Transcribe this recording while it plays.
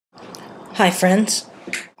Hi friends.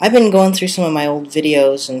 I've been going through some of my old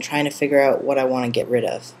videos and trying to figure out what I want to get rid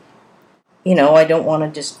of. I don't want to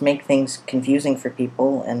just make things confusing for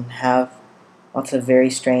people and have lots of very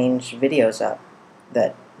strange videos up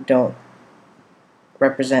that don't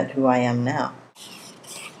represent who I am now.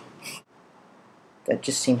 That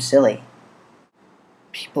just seems silly.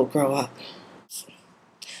 People grow up.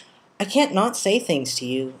 I can't not say things to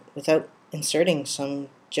you without inserting some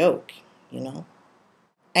joke, you know?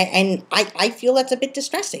 And I feel that's a bit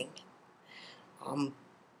distressing. I'm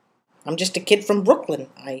just a kid from Brooklyn.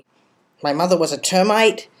 My mother was a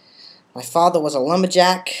termite. My father was a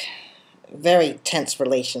lumberjack. Very tense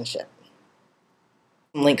relationship.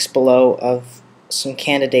 Links below of some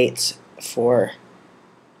candidates for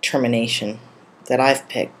termination that I've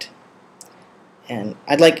picked. And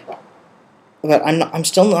but I'm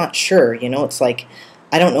still not sure, it's like,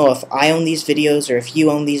 I don't know if I own these videos or if you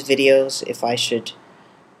own these videos, if I should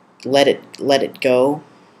let it go.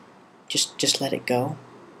 Just let it go.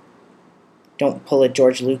 Don't pull a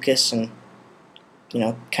George Lucas and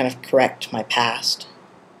kind of correct my past.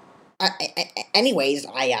 Anyways,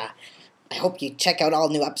 I hope you check out all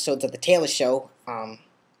new episodes of The Taylor Show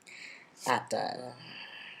at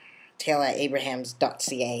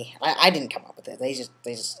taylораbrahams.ca. I didn't come up with it. They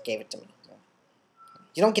just gave it to me.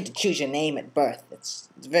 You don't get to choose your name at birth. It's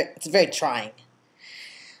very trying.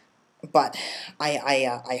 But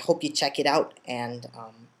I hope you check it out, and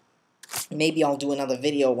maybe I'll do another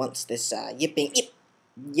video once this yipping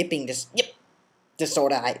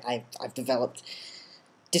disorder I've developed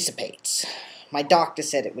dissipates. My doctor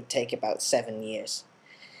said it would take about 7 years.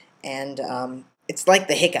 And it's like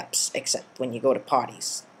the hiccups, except when you go to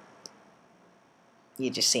parties. You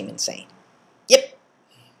just seem insane. Yep.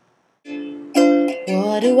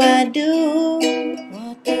 What do I do?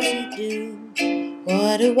 What does he do?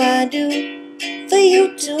 What do I do for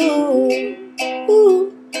you too?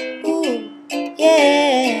 Ooh, ooh,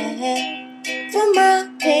 yeah. For my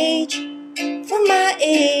page, for my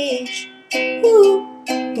age. Ooh,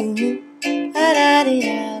 ooh, ah da da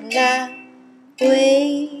da da.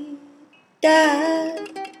 Wait, da.